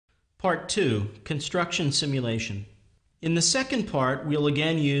Part 2, Construction Simulation. In the second part, we'll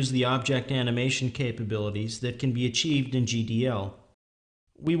again use the object animation capabilities that can be achieved in GDL.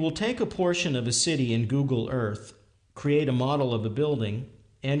 We will take a portion of a city in Google Earth, create a model of a building,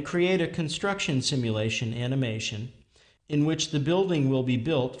 and create a construction simulation animation in which the building will be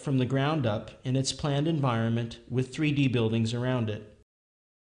built from the ground up in its planned environment with 3D buildings around it.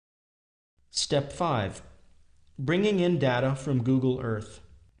 Step 5. Bringing in data from Google Earth.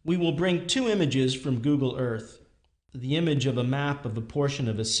 We will bring two images from Google Earth, the image of a map of a portion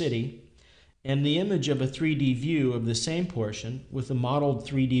of a city and the image of a 3D view of the same portion with a modeled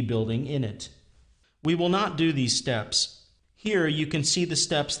 3D building in it. We will not do these steps. Here you can see the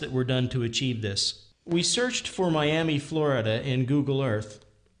steps that were done to achieve this. We searched for Miami, Florida in Google Earth.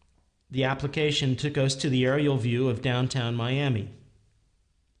 The application took us to the aerial view of downtown Miami.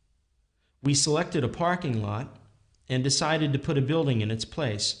 We selected a parking lot and decided to put a building in its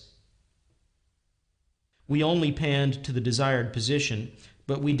place. We only panned to the desired position,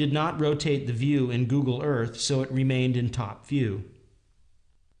 but we did not rotate the view in Google Earth so it remained in top view.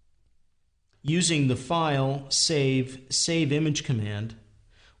 Using the File, Save Image command,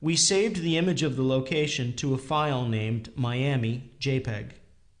 we saved the image of the location to a file named Miami JPEG.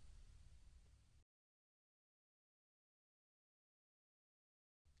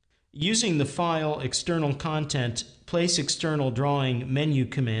 Using the File, External Content, Place External Drawing menu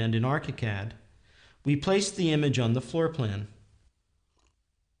command in ArchiCAD, we placed the image on the floor plan.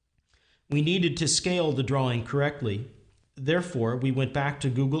 We needed to scale the drawing correctly, therefore we went back to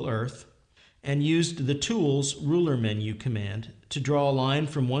Google Earth and used the Tools Ruler menu command to draw a line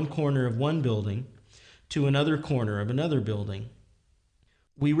from one corner of one building to another corner of another building.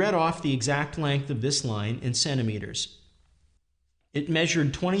 We read off the exact length of this line in centimeters. It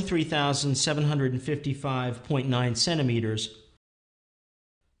measured 23,755.9 centimeters.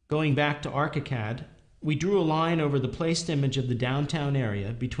 Going back to ArchiCAD, we drew a line over the placed image of the downtown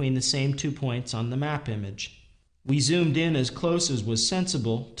area between the same 2 points on the map image. We zoomed in as close as was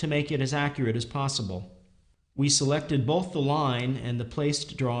sensible to make it as accurate as possible. We selected both the line and the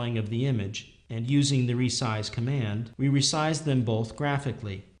placed drawing of the image, and using the Resize command, we resized them both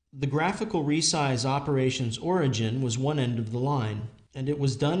graphically. The graphical resize operation's origin was one end of the line, and it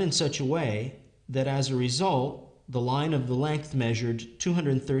was done in such a way that as a result, the line of the length measured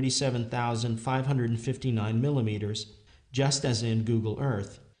 237,559 millimeters, just as in Google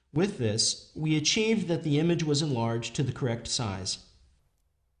Earth. With this, we achieved that the image was enlarged to the correct size.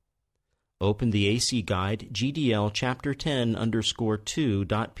 Open the AC Guide GDL Chapter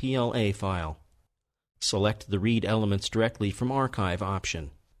 10_2.pla file. Select the Read Elements Directly from Archive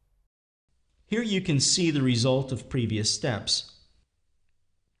option. Here you can see the result of previous steps.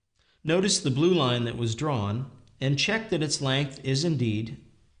 Notice the blue line that was drawn and check that its length is indeed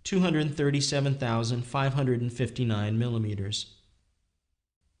 237,559 millimeters.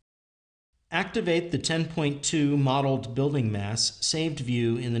 Activate the 10.2 Modeled Building Mass saved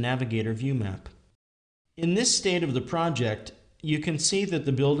view in the Navigator view map. In this state of the project, you can see that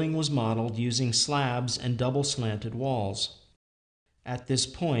the building was modeled using slabs and double slanted walls. At this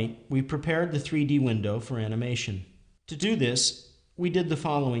point, we prepared the 3D window for animation. To do this, we did the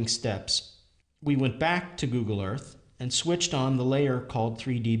following steps. We went back to Google Earth and switched on the layer called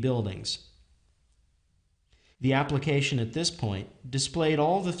 3D Buildings. The application at this point displayed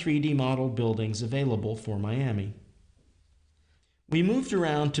all the 3D modeled buildings available for Miami. We moved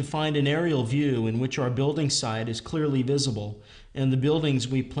around to find an aerial view in which our building site is clearly visible and the buildings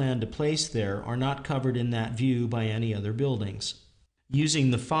we plan to place there are not covered in that view by any other buildings.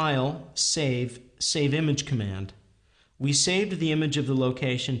 Using the File, Save Image command, we saved the image of the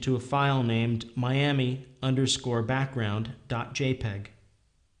location to a file named Miami_background.jpg.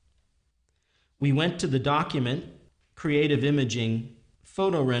 We went to the Document, Creative Imaging,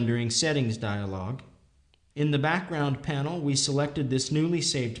 Photo Rendering Settings dialog. In the Background panel, we selected this newly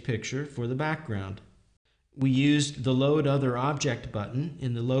saved picture for the background. We used the Load Other Object button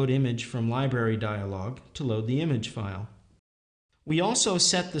in the Load Image from Library dialog to load the image file. We also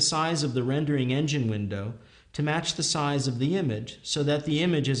set the size of the rendering engine window to match the size of the image so that the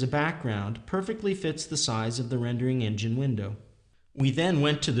image as a background perfectly fits the size of the rendering engine window. We then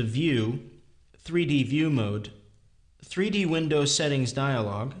went to the View, 3D View Mode, 3D Window Settings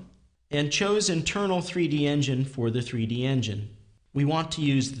dialog, and chose Internal 3D Engine for the 3D engine. We want to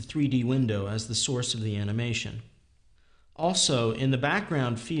use the 3D window as the source of the animation. Also, in the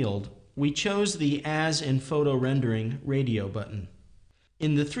background field, we chose the As in Photo Rendering radio button.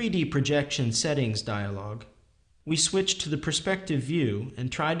 In the 3D Projection Settings dialog, we switched to the perspective view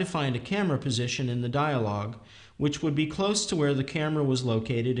and tried to find a camera position in the dialog which would be close to where the camera was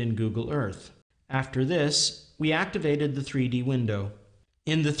located in Google Earth. After this, we activated the 3D window.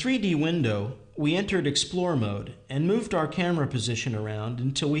 In the 3D window, we entered Explore mode and moved our camera position around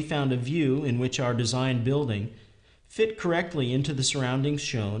until we found a view in which our designed building fit correctly into the surroundings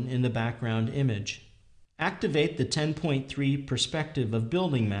shown in the background image. Activate the 10.3 perspective of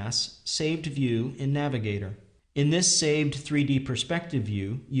building mass saved view in Navigator. In this saved 3D perspective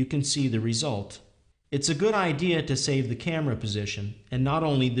view, you can see the result. It's a good idea to save the camera position and not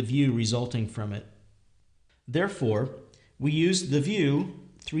only the view resulting from it. Therefore, we used the View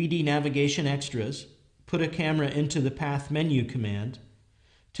 3D Navigation Extras, put a camera into the Path menu command,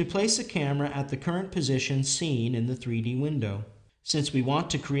 to place a camera at the current position seen in the 3D window. Since we want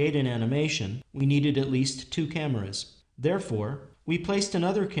to create an animation, we needed at least 2 cameras. Therefore, we placed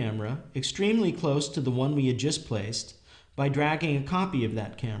another camera extremely close to the one we had just placed by dragging a copy of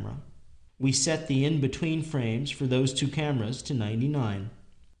that camera. We set the in-between frames for those 2 cameras to 99.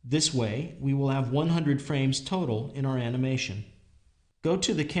 This way, we will have 100 frames total in our animation. Go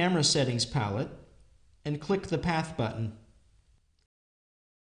to the Camera Settings palette and click the Path button.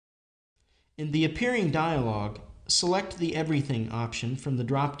 In the appearing dialog, select the Everything option from the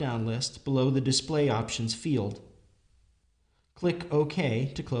drop-down list below the Display Options field. Click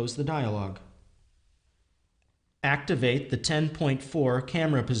OK to close the dialog. Activate the 10.4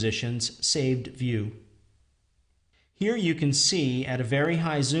 camera positions saved view. Here you can see at a very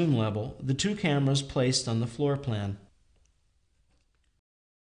high zoom level the 2 cameras placed on the floor plan.